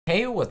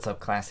Hey, what's up,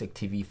 classic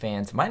TV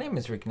fans? My name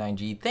is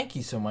Rick9G. Thank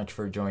you so much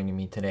for joining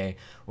me today.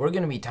 We're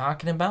going to be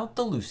talking about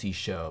The Lucy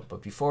Show.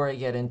 But before I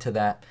get into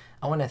that,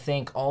 I want to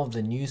thank all of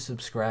the new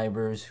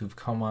subscribers who've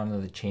come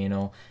onto the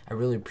channel. I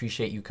really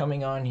appreciate you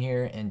coming on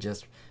here and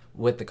just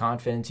with the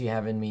confidence you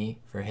have in me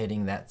for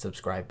hitting that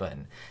subscribe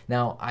button.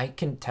 Now, I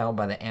can tell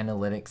by the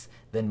analytics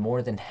that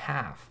more than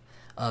half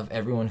of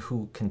everyone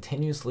who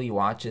continuously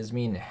watches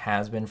me and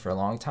has been for a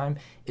long time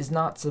is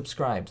not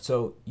subscribed.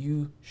 So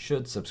you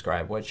should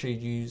subscribe. What should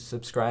you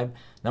subscribe?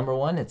 Number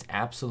one, it's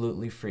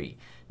absolutely free.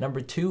 Number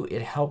two,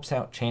 it helps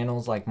out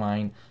channels like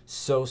mine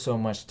so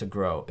much to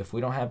grow. If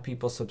we don't have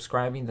people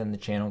subscribing, then the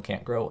channel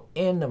can't grow.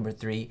 And number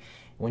three,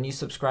 when you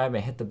subscribe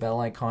and hit the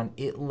bell icon,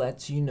 it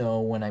lets you know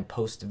when I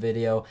post a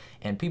video,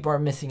 and people are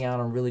missing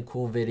out on really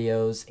cool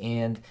videos,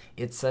 and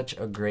it's such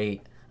a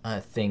great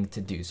thing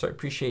to do. So I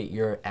appreciate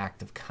your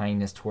act of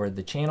kindness toward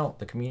the channel,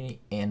 the community,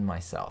 and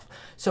myself.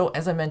 So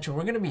as I mentioned,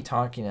 we're going to be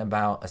talking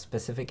about a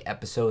specific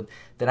episode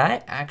that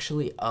I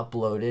actually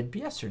uploaded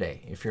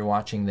yesterday. If you're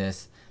watching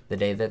this the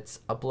day that's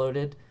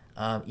uploaded,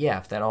 yeah,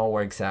 if that all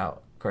works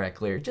out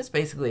correctly, or just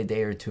basically a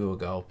day or two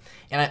ago,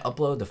 and I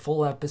upload the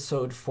full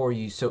episode for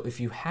you. So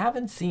if you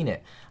haven't seen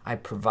it, I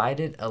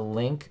provided a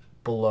link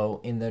below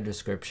in the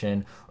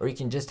description, or you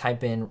can just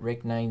type in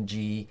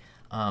Rick9G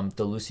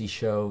The Lucy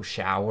Show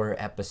shower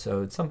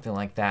episode, something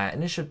like that,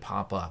 and it should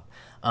pop up.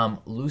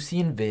 Lucy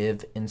and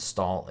Viv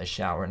install a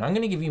shower, and I'm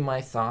going to give you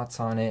my thoughts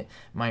on it,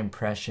 my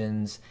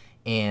impressions,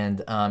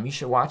 and you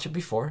should watch it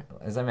before.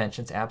 As I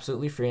mentioned, it's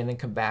absolutely free, and then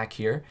come back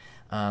here.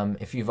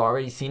 If you've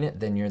already seen it,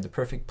 then you're in the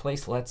perfect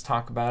place. Let's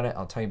talk about it.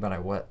 I'll tell you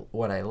about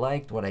what I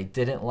liked, what I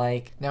didn't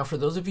like. Now, for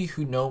those of you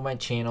who know my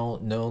channel,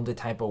 know the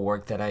type of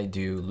work that I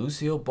do,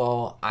 Lucille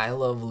Ball, I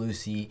Love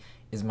Lucy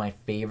is my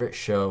favorite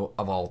show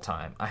of all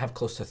time. I have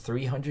close to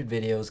 300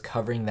 videos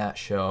covering that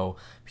show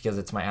because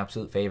it's my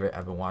absolute favorite.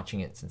 I've been watching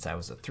it since I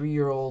was a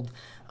 3-year-old,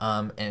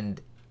 and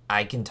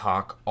I can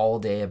talk all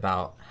day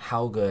about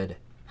how good,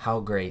 how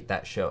great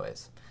that show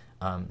is.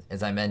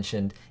 As I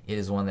mentioned, it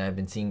is one that I've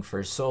been seeing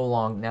for so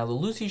long. Now, the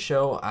Lucy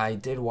Show, I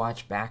did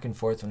watch back and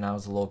forth when I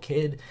was a little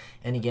kid.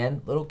 And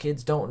again, little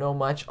kids don't know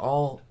much.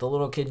 All the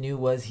little kid knew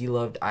was he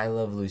loved I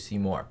Love Lucy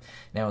more.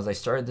 Now, as I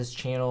started this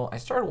channel, I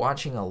started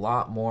watching a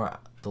lot more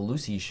The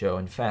Lucy Show.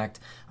 In fact,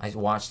 I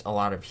watched a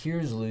lot of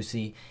Here's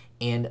Lucy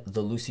and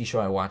The Lucy Show.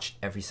 I watched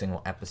every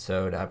single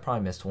episode. I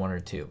probably missed one or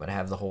two, but I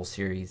have the whole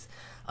series.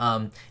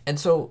 And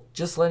so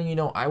just letting you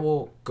know, I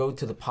will go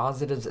to the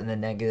positives and the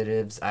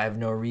negatives. I have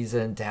no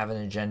reason to have an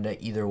agenda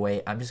either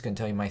way. I'm just going to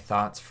tell you my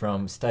thoughts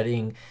from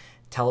studying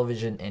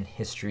television and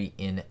history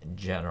in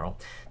general.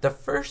 The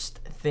first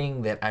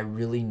thing that I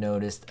really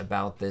noticed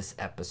about this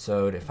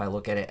episode, if I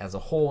look at it as a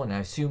whole, and I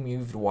assume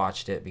you've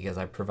watched it because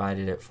I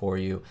provided it for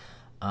you,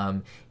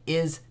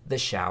 is the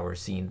shower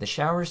scene. The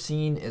shower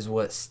scene is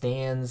what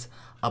stands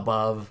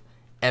above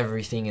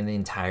everything in the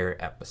entire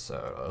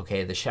episode.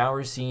 Okay, the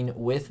shower scene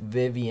with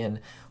Vivian,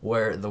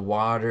 where the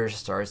water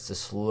starts to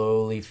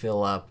slowly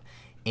fill up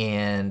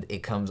and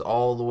it comes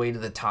all the way to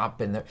the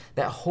top, and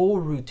that whole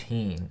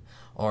routine,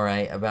 all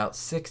right, about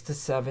 6 to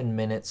 7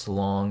 minutes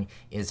long,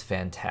 is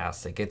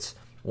fantastic. It's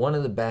one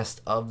of the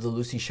best of the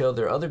Lucy Show.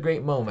 There are other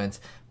great moments,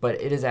 but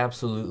it is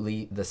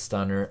absolutely the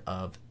stunner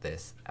of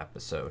this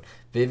episode.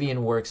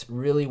 Vivian works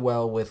really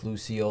well with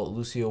Lucille.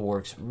 Lucille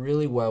works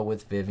really well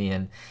with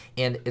Vivian.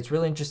 And it's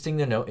really interesting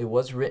to note, it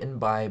was written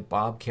by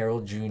Bob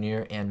Carroll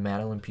Jr. and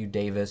Madeline Pugh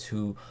Davis,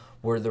 who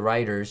were the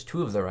writers,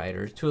 two of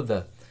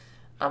the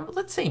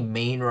let's say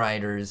main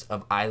writers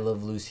of I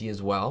Love Lucy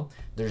as well.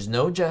 There's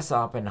no Jess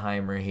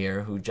Oppenheimer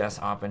here, who Jess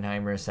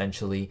Oppenheimer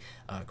essentially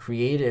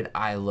created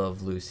I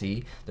Love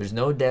Lucy. There's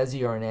no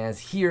Desi Arnaz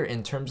here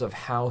in terms of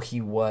how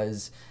he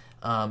was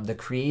the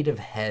creative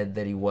head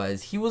that he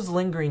was. He was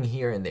lingering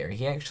here and there.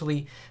 He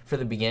actually, for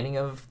the beginning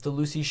of the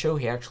Lucy Show,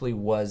 he actually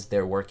was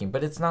there working,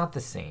 but it's not the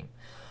same.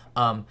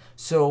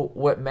 So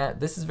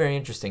this is very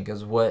interesting,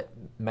 because what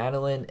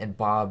Madeline and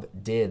Bob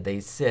did, they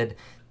said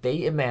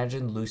they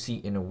imagined Lucy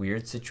in a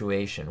weird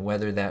situation,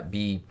 whether that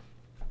be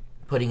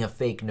putting a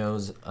fake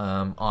nose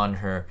on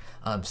her,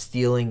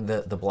 stealing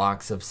the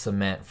blocks of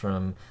cement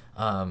from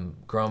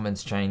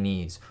Grauman's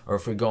Chinese, or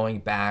if we're going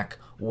back,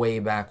 way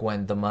back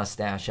when, the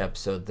mustache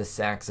episode, the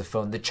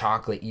saxophone, the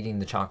chocolate, eating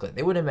the chocolate.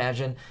 They would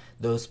imagine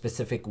those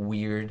specific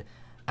weird,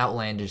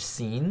 outlandish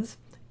scenes,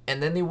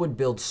 and then they would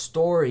build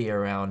story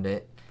around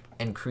it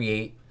and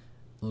create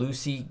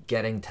Lucy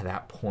getting to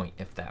that point,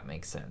 if that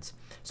makes sense.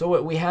 So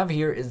what we have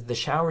here is the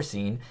shower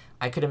scene.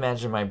 I could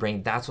imagine in my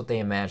brain, that's what they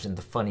imagined,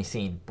 the funny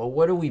scene. But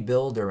what do we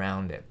build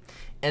around it?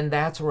 And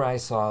that's where I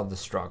saw the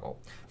struggle.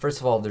 First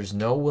of all, there's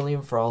no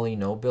William Frawley,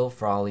 no Bill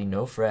Frawley,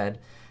 no Fred.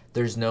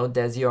 There's no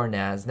Desi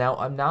Arnaz. Now,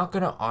 I'm not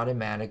going to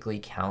automatically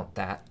count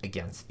that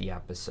against the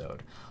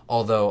episode.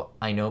 Although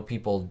I know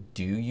people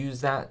do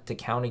use that to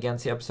count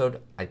against the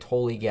episode. I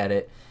totally get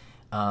it.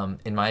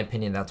 In my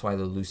opinion, that's why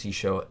the Lucy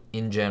Show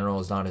in general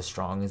is not as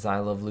strong as I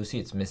Love Lucy.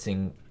 It's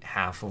missing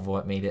half of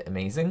what made it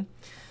amazing.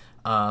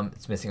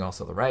 It's missing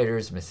also the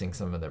writers, missing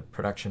some of the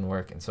production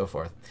work and so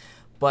forth.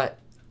 But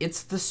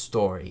it's the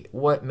story.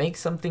 What makes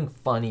something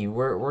funny?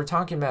 We're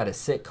talking about a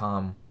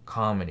sitcom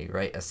comedy,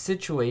 right? A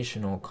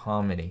situational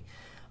comedy.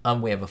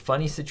 We have a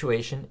funny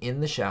situation in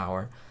the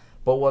shower,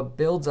 but what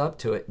builds up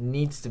to it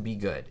needs to be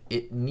good.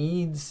 It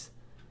needs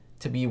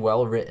to be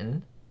well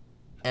written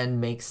and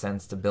make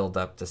sense to build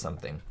up to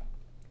something.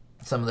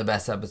 Some of the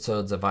best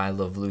episodes of I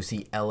Love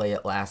Lucy, LA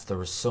at Last, there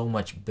was so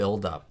much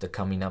build up to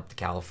coming up to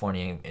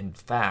California. In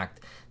fact,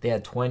 they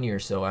had 20 or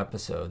so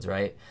episodes,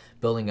 right?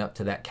 Building up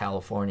to that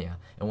California.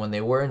 And when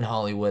they were in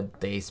Hollywood,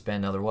 they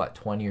spent another,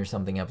 20 or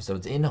something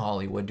episodes in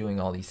Hollywood doing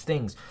all these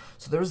things.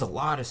 So there was a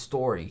lot of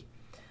story.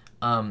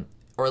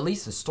 Or at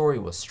least the story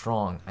was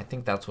strong. I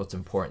think that's what's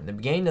important. The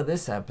beginning of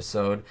this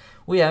episode,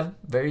 we have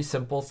very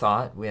simple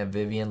thought. We have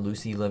Vivian,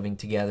 Lucy living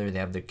together. They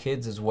have their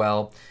kids as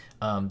well.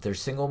 They're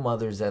single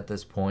mothers at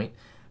this point.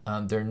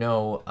 There are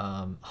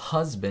no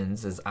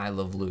husbands, as I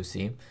Love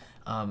Lucy.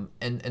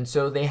 And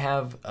so they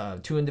have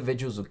two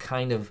individuals who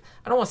kind of,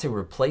 I don't want to say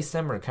replace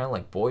them, or kind of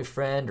like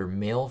boyfriend or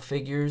male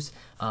figures.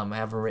 I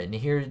have them written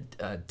here,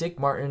 Dick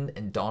Martin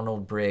and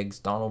Donald Briggs.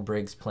 Donald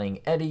Briggs playing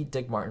Eddie,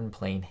 Dick Martin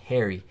playing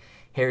Harry.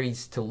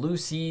 Harry's to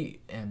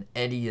Lucy, and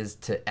Eddie is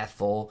to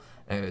Ethel,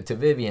 to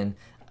Vivian.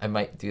 I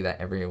might do that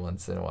every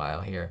once in a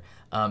while here,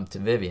 to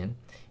Vivian.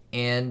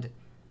 And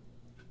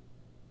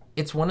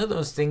it's one of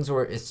those things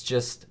where it's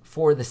just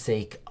for the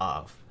sake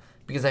of,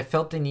 because I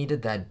felt they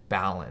needed that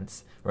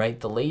balance, right?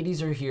 The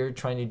ladies are here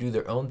trying to do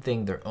their own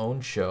thing, their own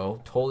show.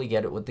 Totally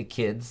get it with the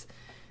kids.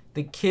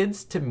 The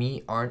kids, to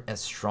me, aren't as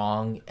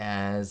strong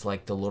as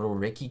like the little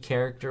Ricky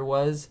character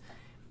was.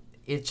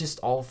 It just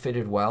all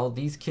fitted well.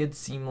 These kids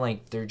seem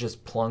like they're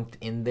just plunked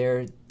in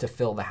there to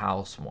fill the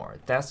house more.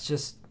 That's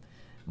just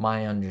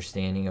my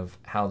understanding of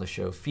how the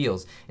show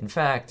feels. In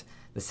fact,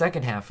 the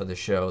second half of the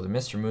show, the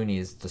Mr. Mooney,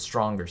 is the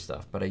stronger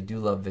stuff, but I do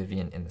love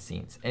Vivian in the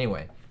scenes.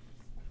 Anyway,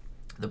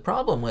 the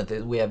problem with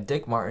it, we have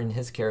Dick Martin,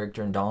 his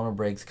character, and Donald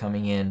Briggs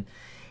coming in,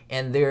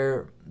 and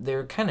they're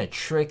kind of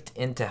tricked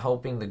into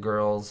helping the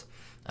girls.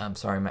 I'm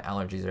sorry, my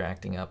allergies are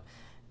acting up.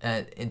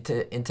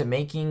 Into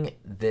making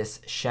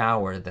this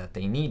shower that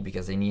they need,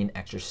 because they need an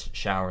extra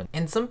shower.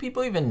 And some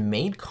people even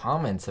made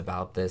comments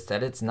about this,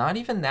 that it's not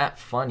even that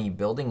funny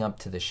building up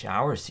to the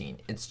shower scene.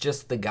 It's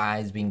just the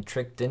guys being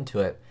tricked into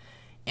it.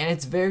 And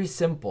it's very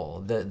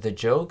simple. The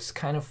jokes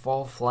kind of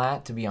fall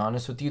flat, to be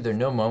honest with you. There are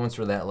no moments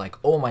where that like,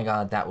 oh my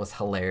god, that was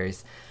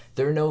hilarious.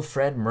 There are no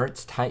Fred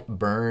Mertz type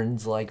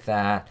burns like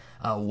that,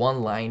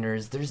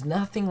 one-liners. There's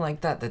nothing like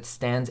that that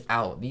stands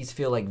out. These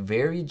feel like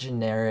very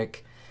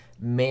generic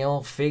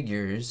male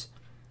figures,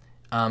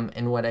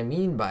 and what I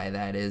mean by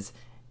that is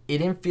it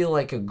didn't feel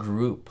like a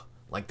group,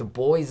 like the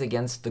boys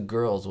against the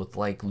girls with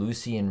like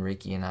Lucy and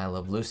Ricky and I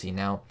Love Lucy.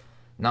 Now,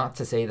 not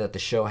to say that the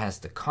show has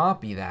to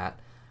copy that,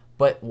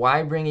 but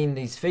why bring in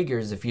these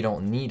figures if you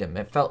don't need them?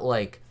 It felt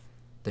like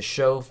the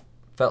show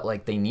felt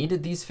like they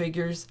needed these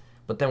figures,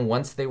 but then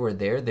once they were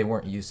there, they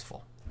weren't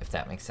useful, if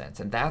that makes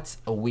sense. And that's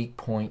a weak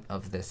point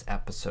of this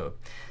episode.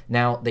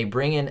 Now, they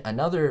bring in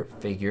another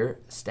figure,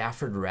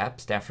 Stafford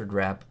Rep. Stafford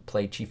Rep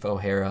played Chief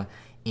O'Hara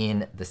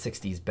in the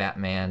 60s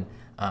Batman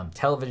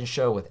television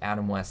show with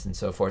Adam West and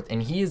so forth.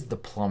 And he is the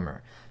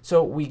plumber.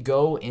 So we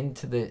go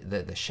into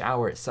the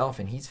shower itself,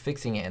 and he's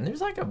fixing it. And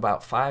there's like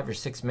about 5 or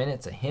 6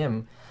 minutes of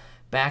him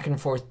back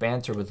and forth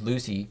banter with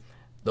Lucy.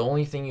 The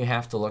only thing you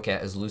have to look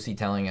at is Lucy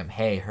telling him,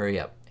 hey, hurry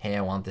up. Hey,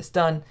 I want this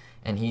done.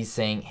 And he's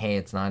saying, hey,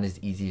 it's not as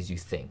easy as you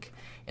think.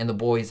 And the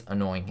boys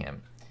annoying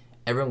him.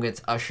 Everyone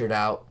gets ushered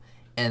out,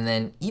 and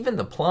then even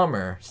the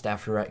plumber,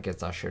 Stafford Rhett,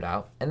 gets ushered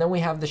out. And then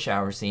we have the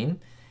shower scene,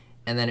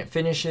 and then it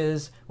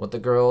finishes with the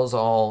girls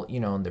all,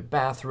 in their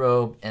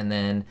bathrobe, and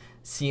then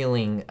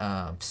ceiling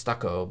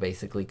stucco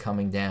basically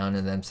coming down,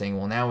 and them saying,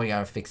 well, now we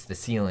gotta fix the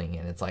ceiling.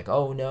 And it's like,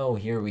 oh no,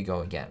 here we go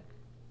again.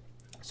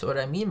 So what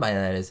I mean by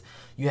that is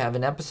you have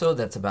an episode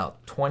that's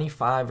about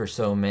 25 or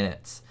so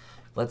minutes.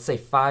 Let's say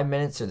 5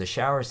 minutes of the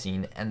shower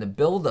scene, and the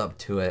build up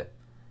to it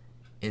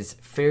is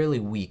fairly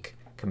weak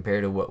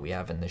compared to what we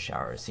have in the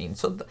shower scene.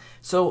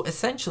 So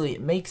essentially,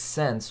 it makes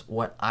sense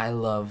what I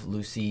Love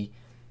Lucy,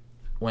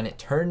 when it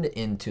turned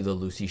into the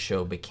Lucy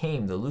Show,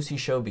 became. The Lucy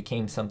Show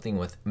became something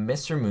with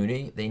Mr.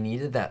 Mooney. They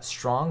needed that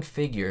strong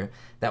figure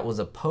that was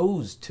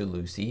opposed to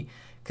Lucy,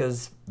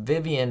 because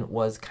Vivian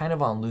was kind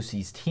of on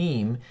Lucy's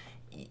team,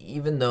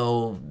 even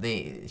though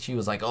she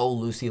was like, oh,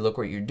 Lucy, look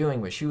what you're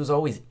doing, but she was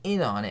always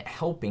in on it,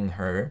 helping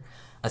her,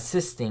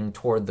 assisting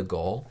toward the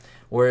goal.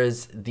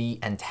 Whereas the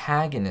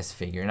antagonist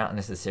figure, not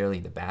necessarily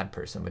the bad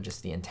person, but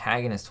just the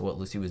antagonist to what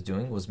Lucy was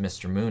doing, was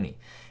Mr. Mooney.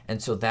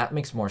 And so that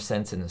makes more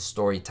sense in a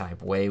story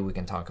type way. We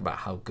can talk about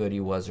how good he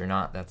was or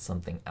not. That's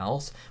something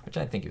else, which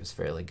I think he was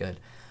fairly good.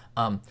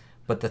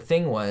 But the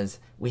thing was,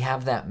 we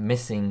have that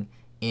missing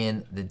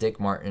in the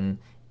Dick Martin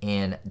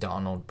and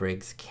Donald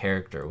Briggs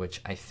character,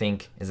 which I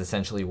think is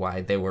essentially why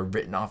they were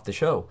written off the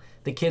show.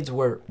 The kids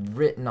were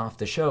written off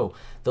the show.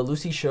 The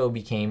Lucy Show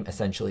became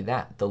essentially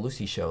that, the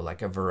Lucy Show,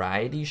 like a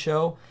variety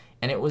show,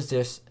 and it was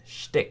just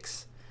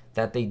shticks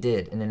that they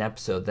did in an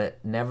episode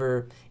that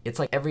never, it's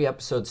like every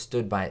episode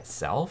stood by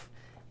itself,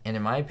 And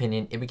in my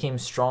opinion, it became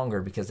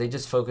stronger because they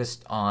just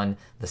focused on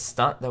the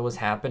stunt that was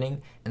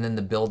happening and then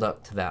the build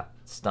up to that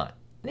stunt.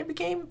 And it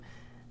became,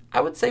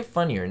 I would say,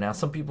 funnier. Now,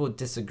 some people would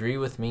disagree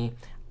with me.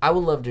 I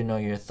would love to know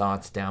your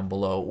thoughts down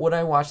below. Would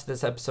I watch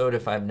this episode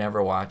if I've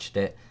never watched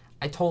it?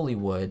 I totally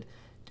would.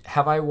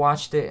 Have I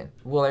watched it?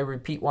 Will I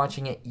repeat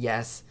watching it?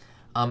 Yes.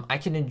 I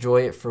can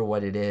enjoy it for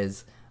what it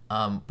is.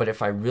 But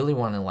if I really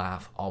want to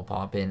laugh, I'll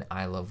pop in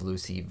I Love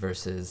Lucy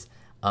versus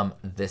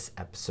this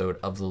episode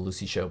of The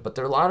Lucy Show. But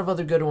there are a lot of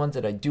other good ones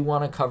that I do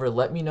want to cover.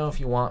 Let me know if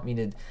you want me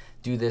to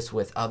do this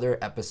with other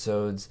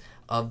episodes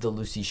of The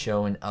Lucy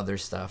Show and other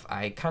stuff.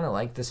 I kind of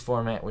like this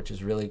format, which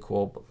is really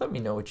cool, but let me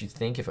know what you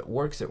think. If it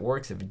works, it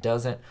works. If it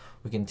doesn't,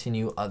 we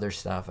continue other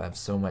stuff. I have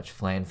so much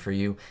planned for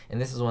you,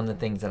 and this is one of the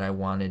things that I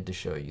wanted to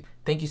show you.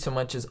 Thank you so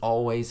much, as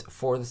always,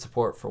 for the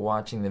support, for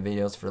watching the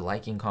videos, for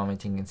liking,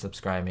 commenting, and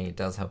subscribing. It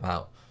does help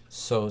out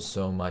so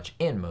much,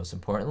 and most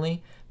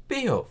importantly,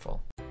 be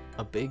hopeful.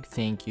 A big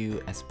thank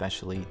you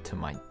especially to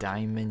my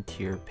Diamond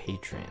tier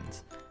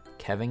patrons,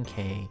 Kevin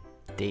K,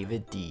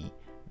 David D,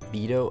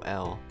 Vito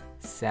L,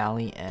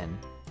 Sally N,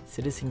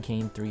 Citizen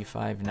Kane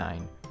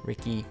 359,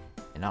 Ricky,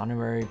 and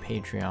honorary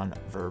Patreon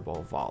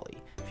Verbal Volley.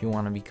 If you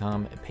want to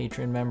become a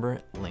patron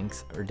member,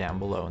 links are down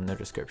below in the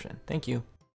description. Thank you.